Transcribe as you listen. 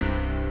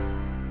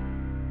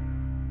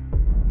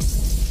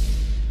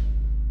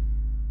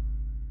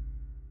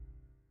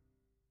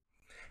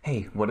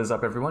Hey, what is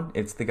up everyone?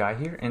 It's the guy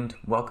here and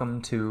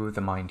welcome to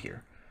The Mind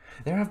here.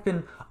 There have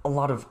been a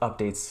lot of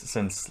updates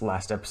since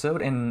last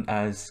episode, and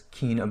as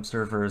keen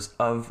observers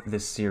of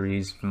this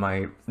series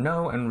might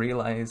know and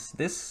realize,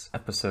 this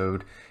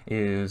episode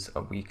is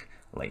a week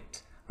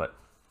late. But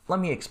let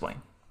me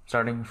explain,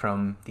 starting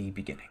from the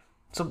beginning.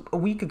 So a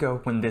week ago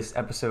when this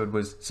episode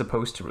was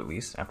supposed to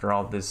release, after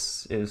all,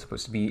 this is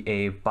supposed to be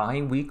a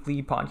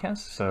bi-weekly podcast,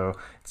 so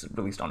it's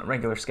released on a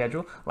regular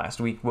schedule. Last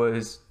week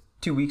was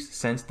 2 weeks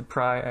since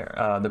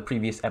the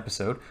previous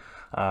episode,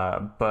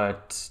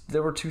 but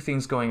there were two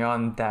things going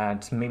on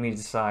that made me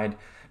decide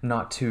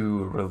not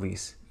to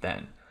release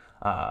then.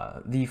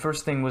 The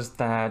first thing was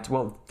that,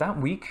 well,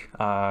 that week,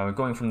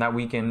 going from that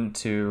weekend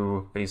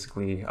to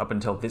basically up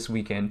until this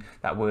weekend,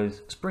 that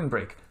was spring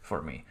break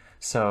for me.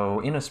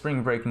 So in a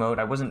spring break mode,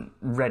 I wasn't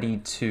ready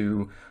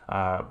to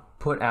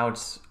put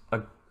out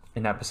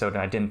an episode,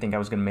 and I didn't think I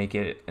was going to make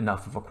it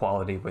enough of a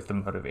quality with the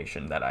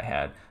motivation that I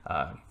had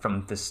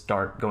from the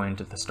start, going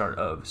into the start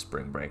of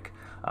spring break.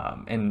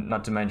 And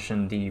not to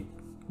mention the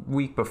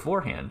week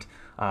beforehand,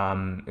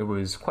 it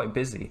was quite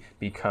busy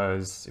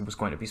because it was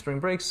going to be spring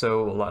break,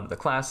 so a lot of the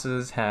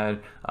classes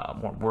had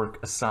more work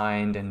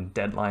assigned and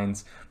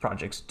deadlines,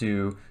 projects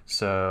due,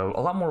 so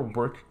a lot more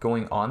work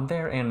going on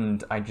there,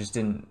 and I just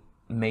didn't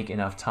make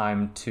enough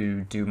time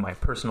to do my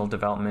personal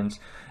development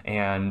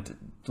and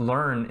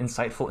learn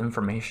insightful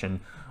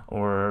information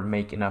or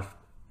make enough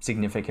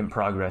significant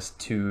progress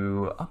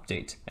to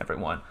update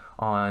everyone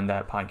on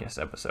that podcast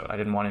episode. I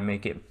didn't want to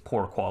make it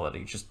poor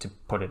quality just to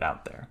put it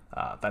out there.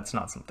 That's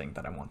not something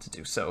that I want to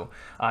do. So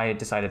I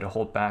decided to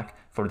hold back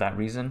for that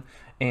reason.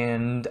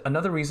 And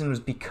another reason was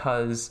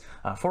because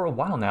for a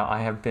while now,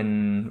 I have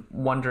been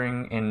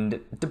wondering and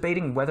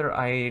debating whether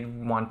I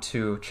want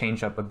to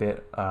change up a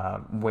bit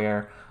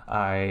where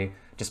I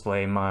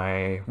display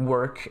my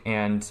work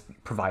and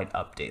provide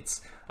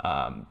updates.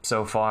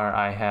 So far,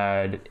 I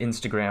had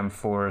Instagram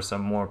for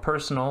some more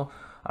personal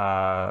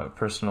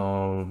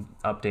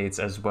updates,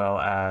 as well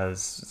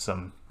as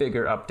some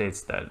bigger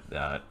updates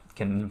that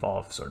can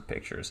involve sort of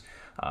pictures.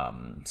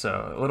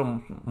 So a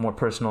little more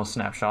personal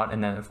snapshot,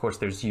 and then of course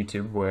there's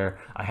YouTube, where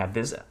I had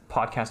this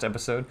podcast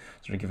episode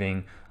sort of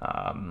giving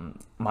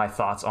my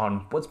thoughts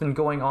on what's been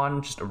going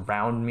on just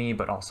around me,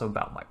 but also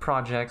about my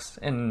projects.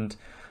 And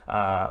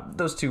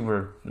those two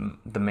were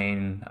the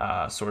main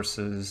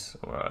sources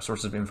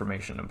of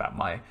information about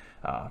my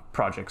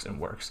projects and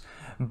works.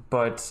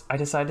 But I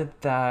decided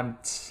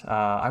that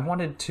I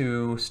wanted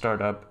to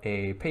start up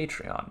a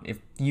Patreon. If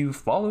you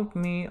followed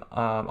me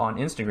on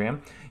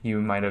Instagram,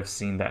 you might have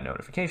seen that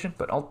notification,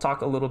 but I'll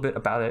talk a little bit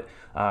about it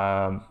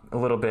a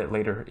little bit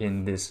later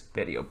in this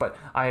video. But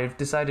I've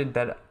decided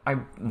that I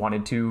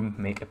wanted to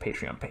make a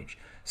Patreon page.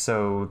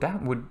 So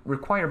that would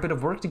require a bit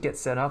of work to get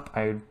set up.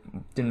 I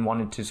didn't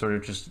want it to sort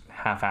of just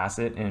half-ass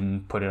it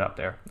and put it up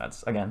there.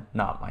 That's, again,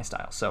 not my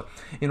style. So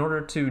in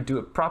order to do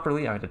it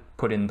properly, I had to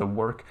put in the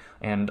work,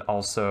 and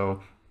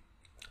also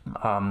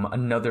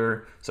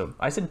so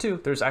I said two,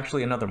 there's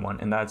actually another one,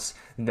 and that's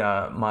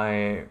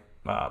my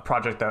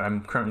project that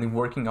I'm currently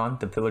working on,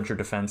 the Villager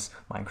Defense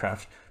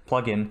Minecraft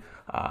plugin.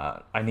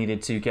 I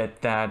needed to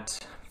get that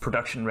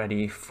production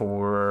ready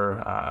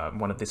for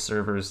one of the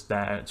servers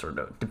that sort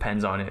of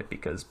depends on it,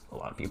 because a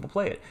lot of people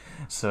play it.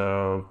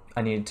 So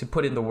I needed to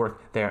put in the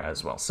work there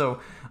as well. So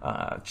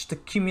just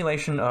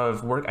accumulation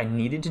of work I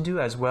needed to do,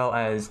 as well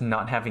as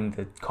not having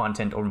the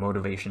content or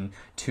motivation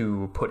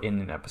to put in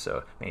an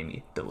episode, made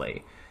me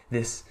delay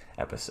this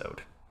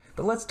episode.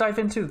 But let's dive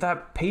into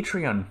that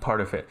Patreon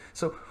part of it.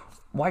 So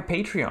why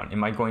Patreon?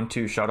 Am I going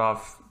to shut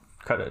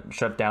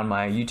down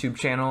my YouTube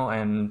channel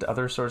and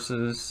other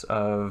sources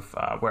of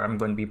where I'm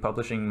going to be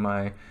publishing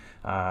my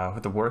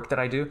the work that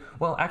I do?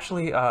 Well,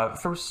 actually,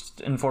 first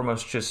and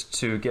foremost, just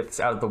to get this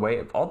out of the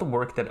way, all the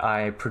work that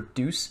I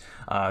produce,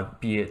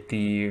 be it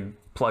the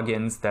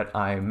plugins that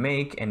I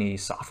make, any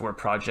software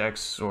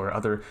projects or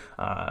other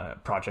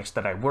projects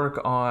that I work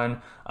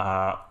on,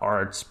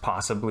 arts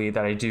possibly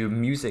that I do,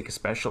 music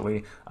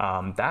especially,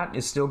 that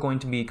is still going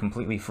to be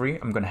completely free.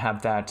 I'm going to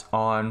have that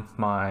on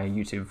my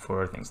YouTube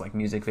for things like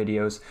music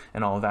videos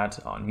and all of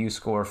that, on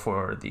MuseScore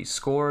for the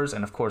scores,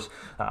 and of course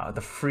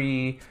the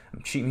free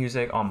sheet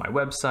music on my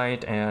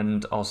website,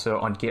 and also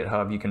on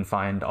GitHub you can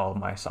find all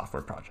my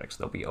software projects.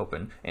 They'll be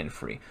open and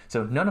free.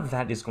 So none of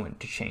that is going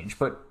to change.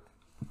 But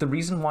the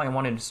reason why I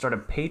wanted to start a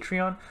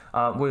Patreon,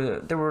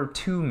 there were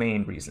two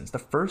main reasons. The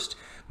first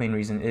main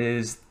reason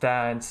is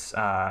that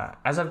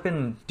as I've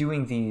been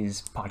doing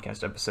these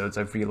podcast episodes,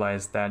 I've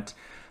realized that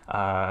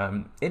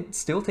it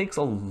still takes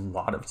a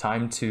lot of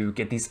time to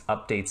get these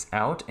updates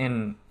out.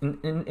 And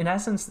in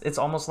essence, it's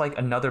almost like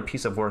another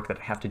piece of work that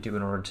I have to do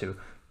in order to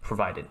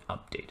provide an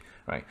update,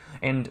 right?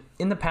 And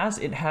in the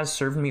past, it has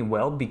served me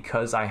well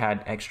because I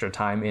had extra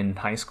time in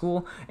high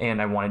school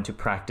and I wanted to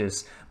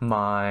practice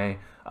my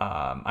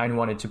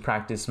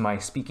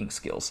speaking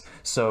skills.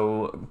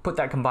 So put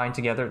that combined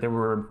together, there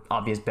were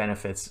obvious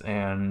benefits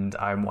and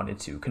I wanted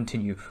to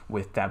continue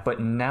with that. But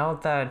now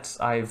that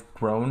I've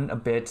grown a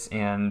bit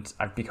and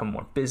I've become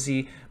more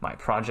busy, my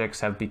projects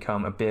have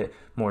become a bit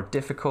more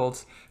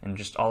difficult, and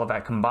just all of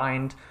that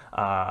combined,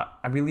 I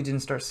really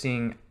didn't start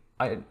seeing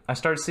I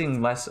started seeing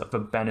less of a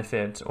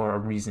benefit or a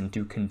reason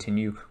to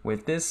continue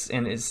with this,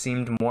 and it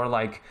seemed more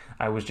like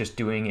I was just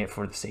doing it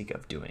for the sake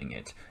of doing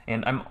it.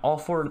 And I'm all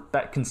for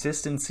that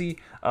consistency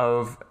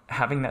of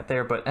having that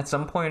there, but at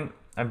some point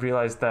I've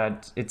realized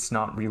that it's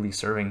not really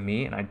serving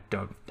me, and I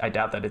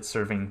doubt that it's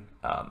serving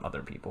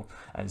other people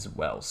as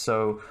well.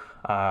 So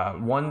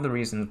one of the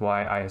reasons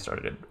why I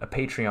started a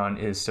Patreon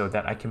is so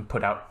that I can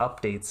put out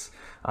updates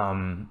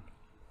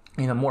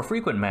in a more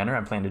frequent manner.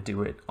 I plan to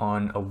do it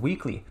on a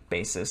weekly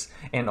basis,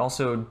 and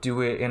also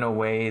do it in a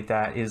way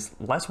that is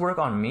less work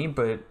on me,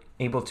 but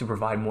able to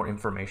provide more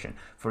information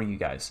for you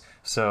guys.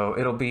 So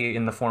it'll be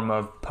in the form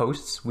of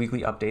posts,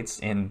 weekly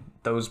updates, and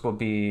those will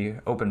be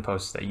open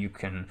posts that you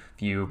can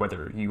view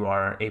whether you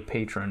are a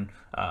patron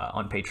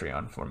on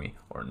Patreon for me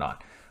or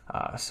not.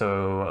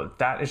 So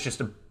that is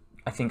just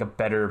I think a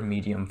better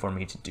medium for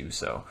me to do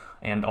so,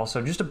 and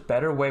also just a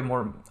better way,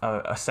 more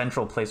a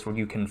central place where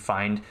you can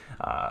find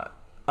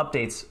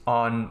updates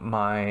on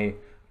my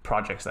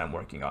projects that I'm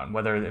working on,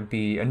 whether it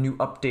be a new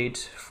update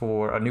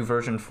for a new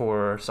version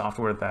for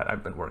software that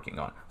I've been working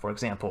on, for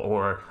example,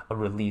 or a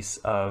release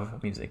of a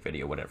music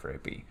video, whatever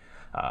it be.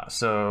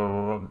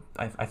 So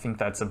I think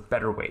that's a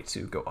better way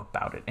to go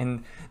about it.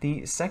 And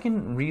the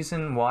second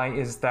reason why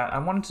is that I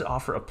wanted to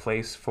offer a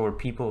place for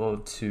people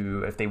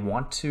to, if they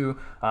want to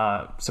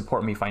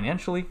support me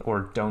financially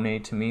or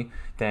donate to me,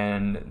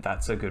 then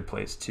that's a good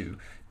place to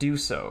do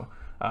so.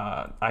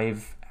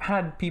 I've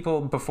had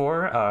people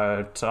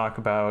before talk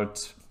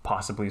about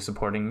possibly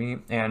supporting me,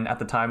 and at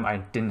the time I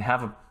didn't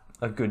have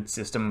a good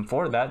system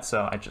for that,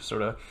 so I just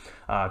sort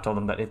of told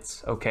them that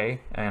it's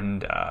okay,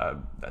 and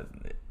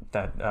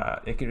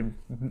that it could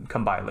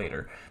come by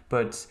later.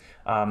 But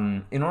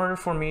in order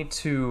for me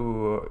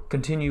to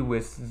continue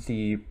with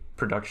the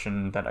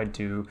production that I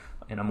do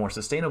in a more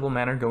sustainable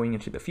manner going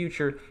into the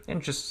future,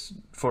 and just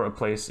for a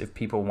place if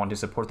people want to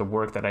support the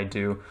work that I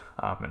do,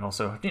 and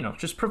also, you know,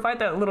 just provide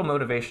that little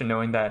motivation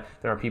knowing that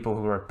there are people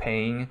who are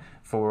paying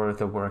for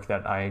the work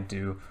that I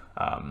do.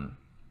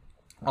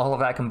 All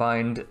of that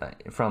combined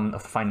from a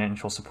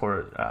financial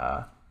support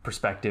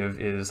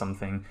perspective is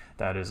something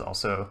that is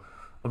also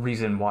a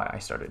reason why I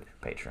started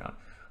Patreon.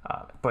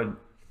 But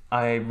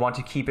I want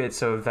to keep it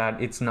so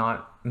that it's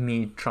not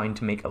me trying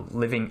to make a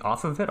living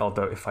off of it,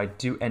 although if I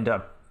do end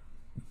up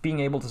being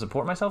able to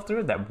support myself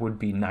through it, that would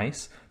be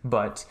nice.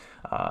 But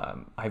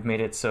I've made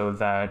it so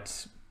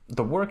that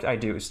the work I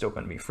do is still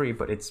going to be free,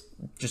 but it's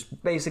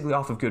just basically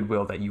off of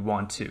goodwill that you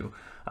want to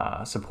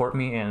support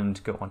me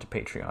and go onto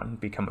Patreon,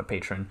 become a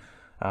patron.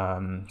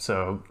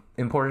 So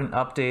important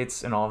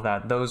updates and all of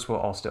that, those will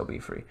all still be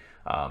free.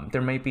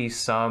 There may be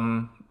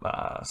some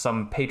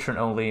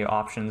patron-only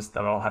options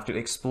that I'll have to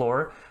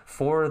explore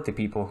for the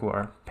people who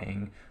are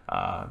paying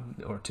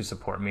or to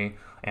support me,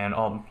 and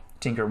I'll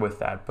tinker with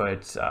that.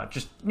 But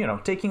just, you know,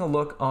 taking a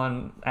look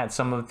at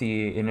some of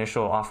the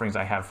initial offerings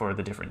I have for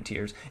the different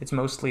tiers, it's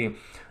mostly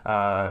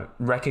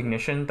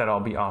recognition that I'll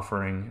be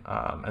offering,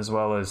 as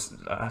well as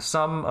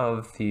some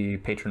of the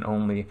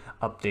patron-only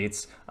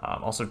updates.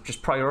 Also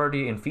just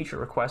priority in feature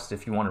requests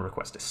if you want to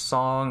request a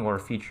song or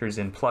features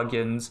in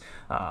plugins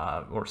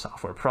or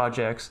software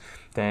projects,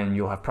 then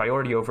you'll have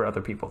priority over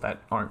other people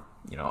that aren't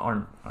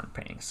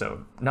paying.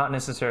 So not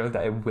necessarily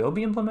that it will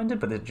be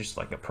implemented, but it's just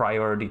like a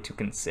priority to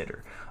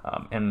consider.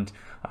 And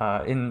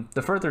in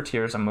the further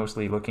tiers, I'm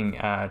mostly looking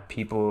at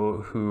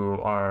people who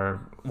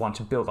want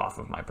to build off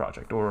of my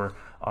project or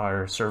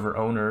are server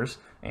owners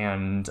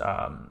and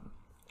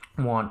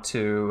want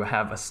to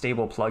have a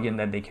stable plugin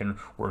that they can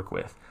work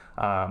with.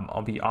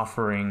 I'll be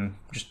offering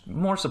just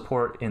more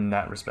support in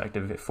that respect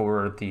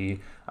for the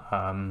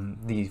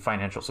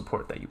financial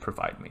support that you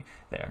provide me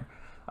there.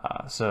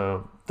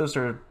 So those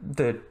are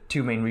the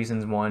two main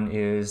reasons. One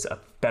is a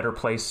better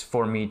place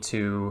for me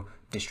to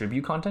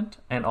distribute content,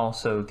 and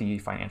also the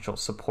financial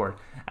support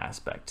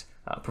aspect,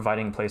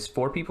 providing a place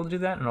for people to do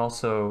that, and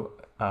also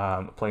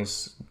a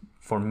place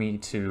for me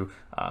to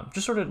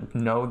just sort of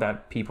know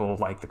that people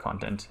like the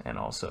content, and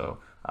also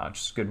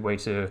just a good way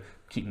to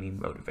keep me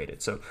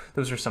motivated. So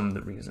those are some of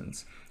the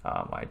reasons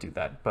why I do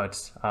that.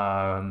 But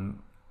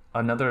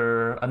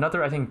another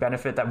I think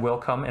benefit that will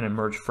come and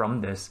emerge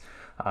from this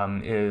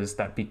is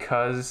that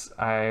because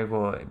I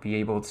will be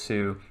able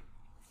to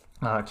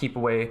keep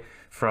away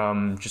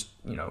from just,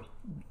 you know,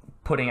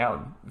 putting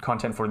out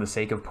content for the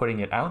sake of putting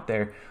it out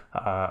there,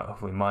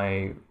 hopefully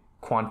my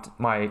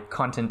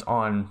content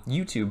on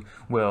YouTube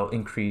will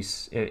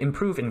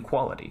improve in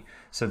quality,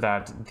 so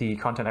that the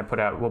content I put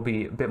out will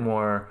be a bit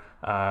more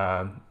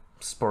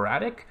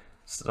sporadic,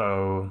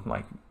 So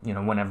like,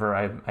 whenever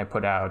I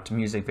put out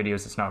music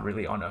videos, it's not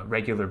really on a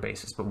regular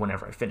basis, but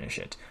whenever I finish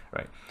it,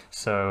 right?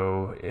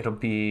 So it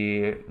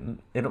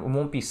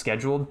won't be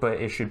scheduled,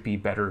 but it should be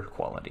better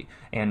quality.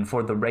 And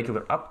for the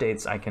regular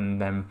updates, I can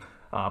then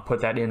put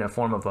that in a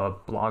form of a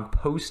blog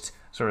post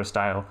sort of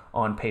style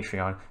on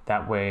Patreon.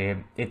 That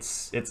way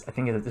it's I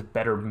think it's a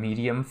better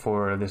medium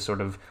for this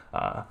sort of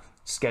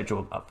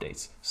scheduled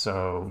updates.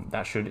 So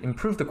that should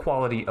improve the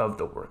quality of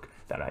the work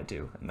that I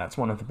do. And that's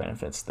one of the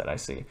benefits that I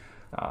see.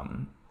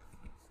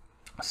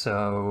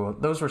 So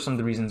those were some of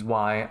the reasons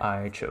why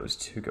I chose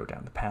to go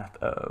down the path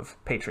of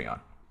Patreon.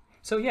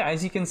 So yeah,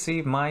 as you can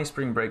see, my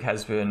spring break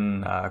has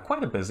been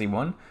quite a busy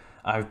one.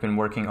 I've been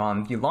working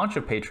on the launch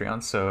of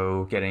Patreon,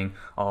 so getting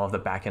all of the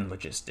backend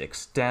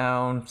logistics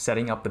down,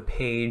 setting up the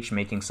page,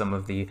 making some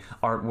of the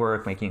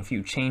artwork, making a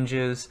few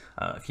changes.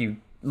 If you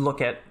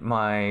look at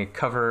my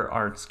cover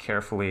arts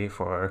carefully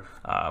for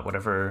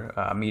whatever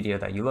media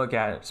that you look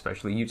at,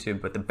 especially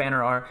YouTube, but the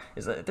banner art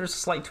is that there's a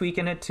slight tweak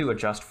in it to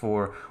adjust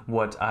for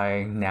what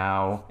I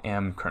now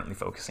am currently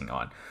focusing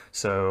on.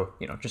 So,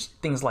 just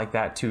things like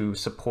that to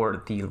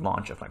support the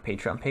launch of my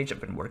Patreon page.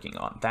 I've been working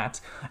on that.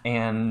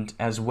 And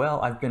as well,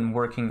 I've been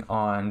working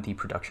on the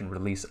production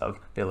release of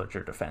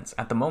Villager Defense.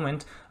 At the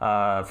moment,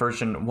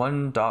 version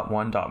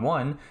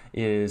 1.1.1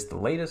 is the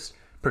latest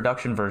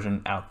production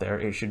version out there.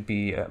 It should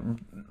be a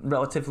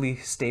relatively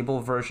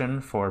stable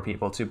version for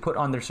people to put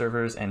on their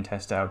servers and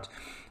test out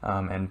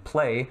and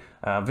play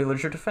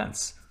Villager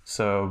Defense.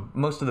 So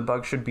most of the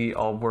bugs should be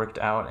all worked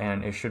out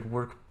and it should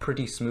work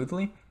pretty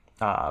smoothly.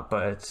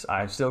 But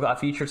I've still got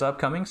features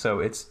upcoming, so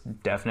it's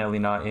definitely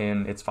not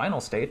in its final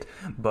state,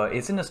 but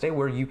it's in a state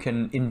where you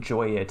can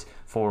enjoy it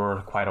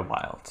for quite a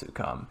while to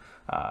come.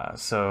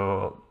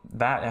 So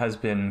that has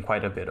been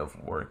quite a bit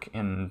of work,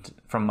 and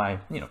from my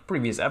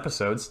previous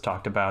episodes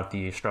talked about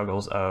the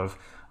struggles of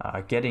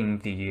getting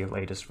the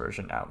latest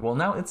version out. Well,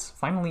 now it's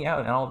finally out,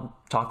 and I'll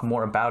talk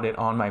more about it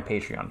on my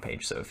Patreon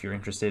page. So if you're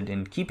interested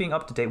in keeping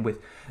up to date with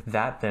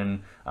that,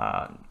 then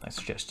I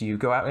suggest you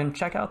go out and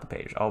check out the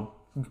page. I'll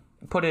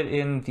put it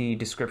in the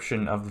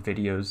description of the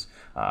videos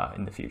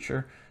in the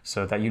future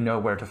so that you know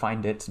where to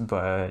find it,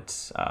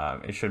 but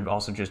it should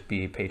also just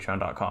be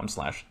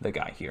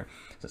patreon.com/theguyhere.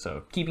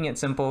 So keeping it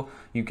simple,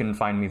 you can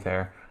find me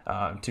there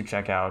to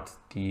check out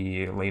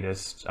the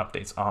latest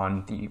updates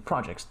on the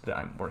projects that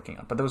I'm working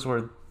on. But those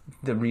were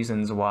the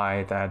reasons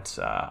why that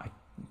I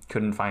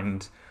couldn't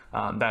find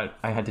that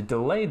I had to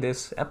delay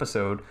this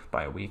episode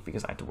by a week,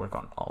 because I had to work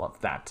on all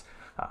of that.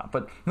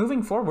 But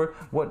moving forward,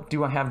 what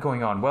do I have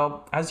going on?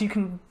 Well, as you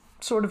can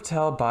sort of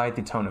tell by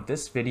the tone of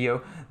this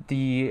video,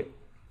 these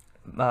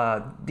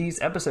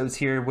episodes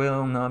here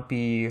will not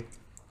be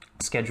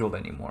scheduled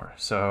anymore.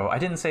 So I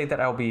didn't say that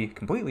I'll be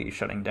completely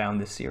shutting down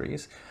this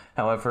series.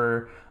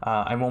 However,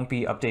 I won't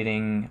be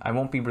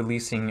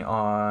releasing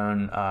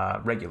on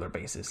a regular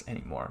basis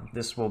anymore.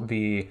 This will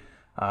be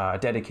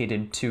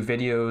dedicated to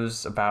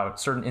videos about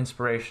certain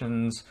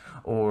inspirations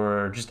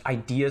or just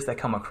ideas that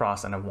come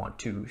across and I want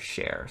to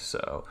share.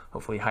 So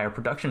hopefully higher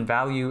production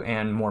value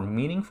and more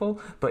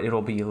meaningful, but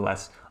it'll be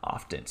less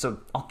often. So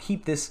I'll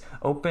keep this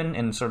open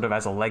and sort of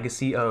as a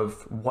legacy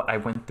of what I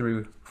went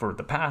through for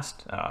the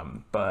past,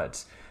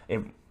 but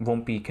it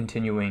won't be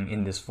continuing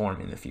in this form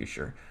in the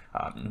future.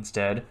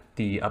 Instead,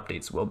 the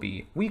updates will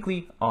be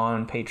weekly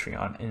on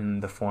Patreon in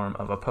the form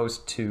of a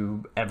post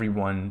to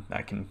everyone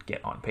that can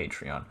get on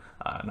Patreon,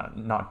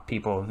 not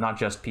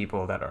just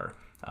people that are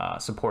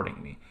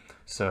supporting me.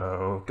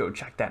 So go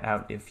check that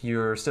out if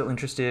you're still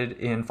interested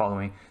in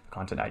following the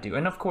content I do.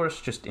 And of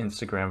course, just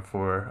Instagram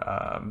for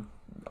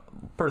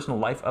personal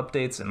life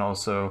updates and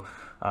also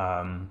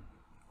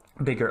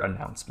bigger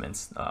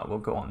announcements will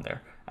go on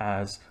there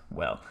as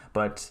well.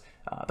 But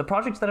the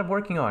projects that I'm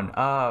working on,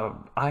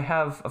 I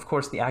have, of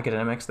course, the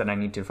academics that I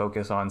need to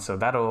focus on, so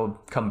that'll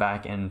come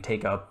back and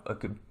take up a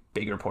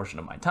bigger portion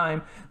of my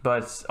time,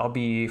 but I'll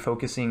be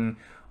focusing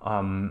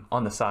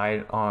on the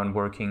side on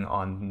working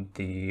on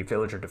the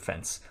Villager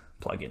Defense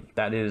plugin.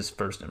 That is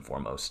first and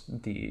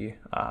foremost the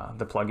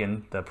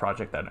plugin, the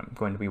project that I'm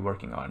going to be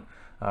working on.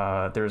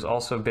 There's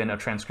also been a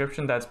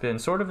transcription that's been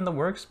sort of in the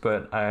works,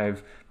 but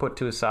I've put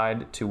to a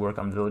side to work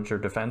on Villager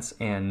Defense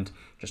and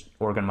just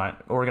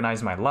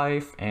organize my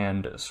life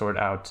and sort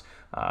out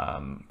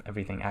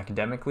everything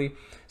academically.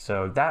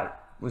 So that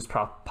was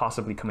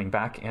possibly coming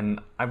back, and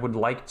I would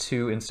like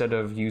to, instead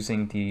of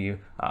using the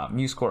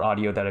MuseScore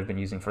audio that I've been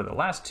using for the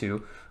last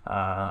two,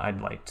 I'd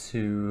like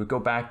to go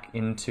back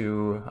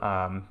into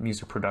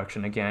music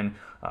production again,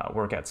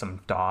 work at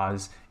some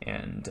DAWs,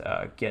 and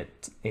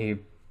get a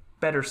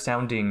better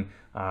sounding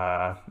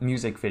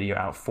music video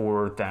out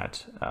for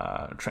that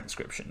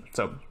transcription.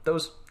 So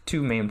those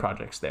two main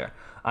projects there.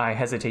 I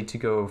hesitate to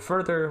go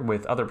further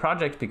with other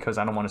projects because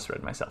I don't want to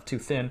spread myself too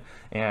thin,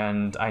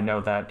 and I know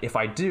that if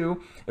I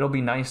do, it'll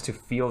be nice to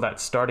feel that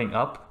starting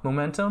up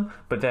momentum,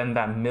 but then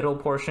that middle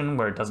portion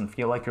where it doesn't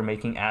feel like you're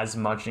making as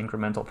much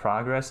incremental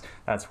progress,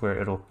 that's where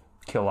it'll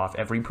kill off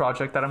every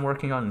project that I'm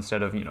working on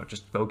instead of,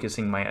 just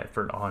focusing my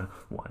effort on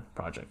one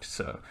project.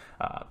 So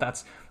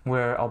that's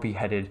where I'll be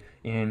headed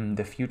in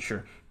the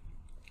future.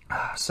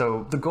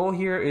 So the goal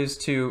here is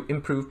to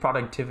improve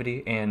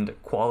productivity and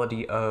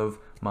quality of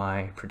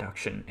my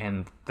production,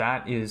 and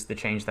that is the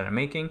change that I'm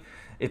making.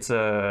 It's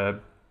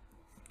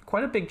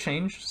quite a big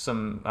change,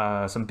 some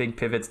big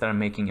pivots that I'm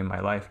making in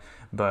my life,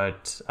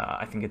 but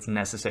I think it's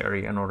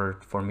necessary in order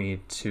for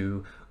me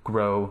to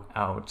grow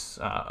out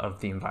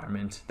of the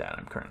environment that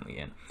I'm currently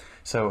in.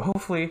 So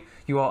hopefully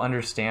you all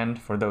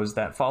understand. For those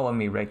that follow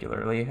me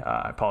regularly,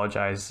 I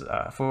apologize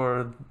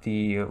for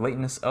the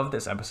lateness of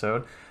this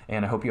episode,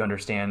 and I hope you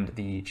understand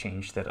the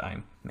change that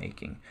I'm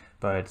making.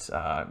 But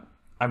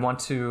I want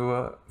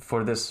to,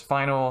 for this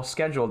final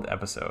scheduled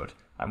episode,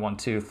 I want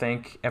to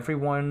thank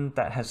everyone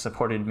that has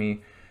supported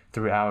me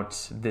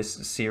throughout this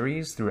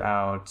series,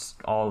 throughout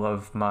all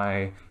of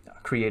my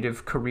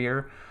creative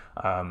career.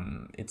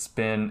 It's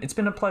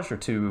been a pleasure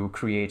to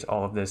create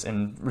all of this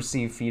and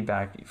receive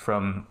feedback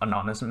from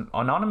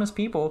anonymous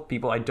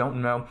people I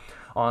don't know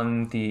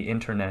on the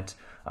internet,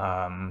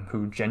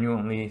 who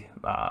genuinely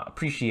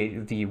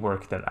appreciate the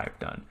work that I've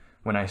done.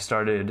 When I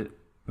started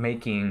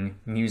making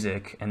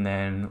music and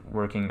then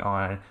working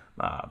on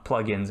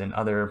plugins and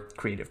other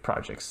creative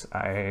projects,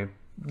 I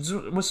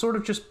was sort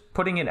of just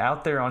putting it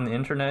out there on the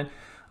internet,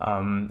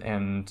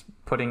 and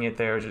putting it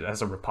there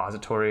as a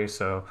repository,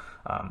 so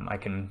I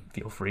can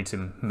feel free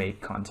to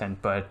make content.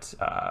 But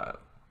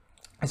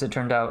as it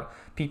turned out,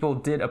 people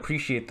did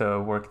appreciate the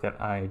work that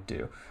I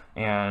do,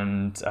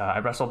 and I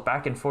wrestled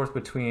back and forth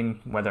between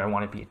whether I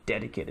want to be a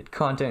dedicated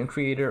content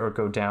creator or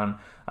go down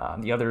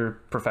the other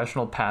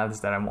professional paths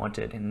that I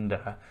wanted, and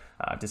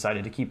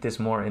decided to keep this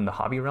more in the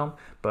hobby realm.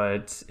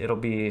 But it'll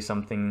be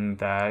something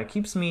that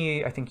keeps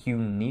me, I think,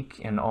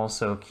 unique, and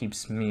also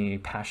keeps me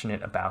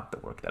passionate about the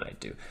work that I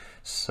do.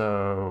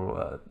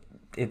 So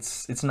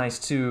it's nice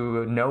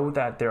to know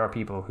that there are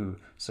people who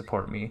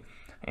support me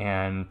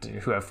and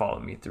who have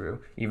followed me through,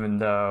 even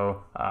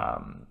though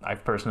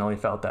I've personally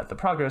felt that the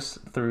progress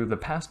through the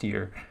past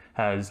year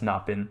has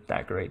not been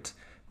that great.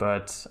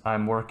 But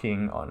I'm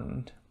working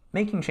on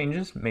making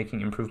changes,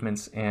 making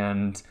improvements,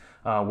 and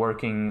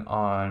working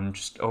on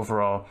just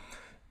overall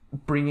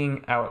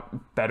bringing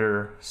out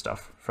better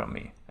stuff from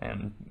me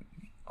and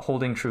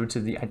holding true to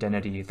the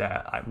identity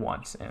that I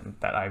want and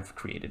that I've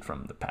created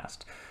from the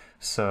past.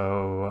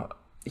 So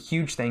a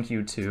huge thank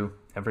you to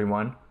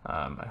everyone.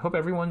 I hope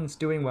everyone's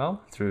doing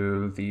well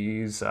through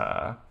these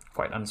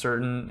quite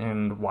uncertain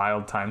and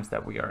wild times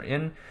that we are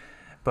in.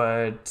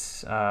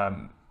 But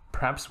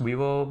perhaps we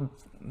will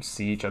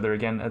see each other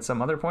again at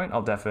some other point.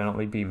 I'll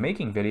definitely be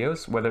making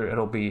videos, whether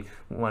it'll be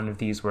one of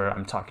these where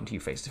I'm talking to you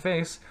face to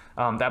face.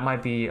 That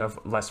might be of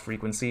less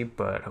frequency,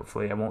 but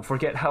hopefully I won't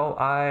forget how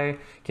I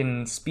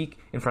can speak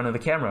in front of the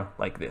camera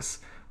like this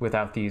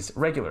without these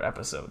regular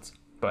episodes.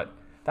 But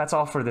that's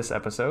all for this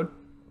episode.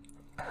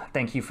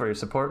 Thank you for your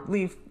support.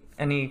 Leave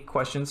any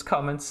questions,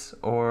 comments,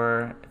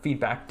 or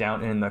feedback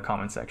down in the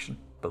comment section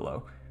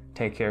below.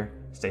 Take care,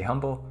 stay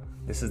humble.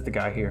 This is the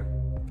guy here,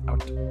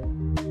 out.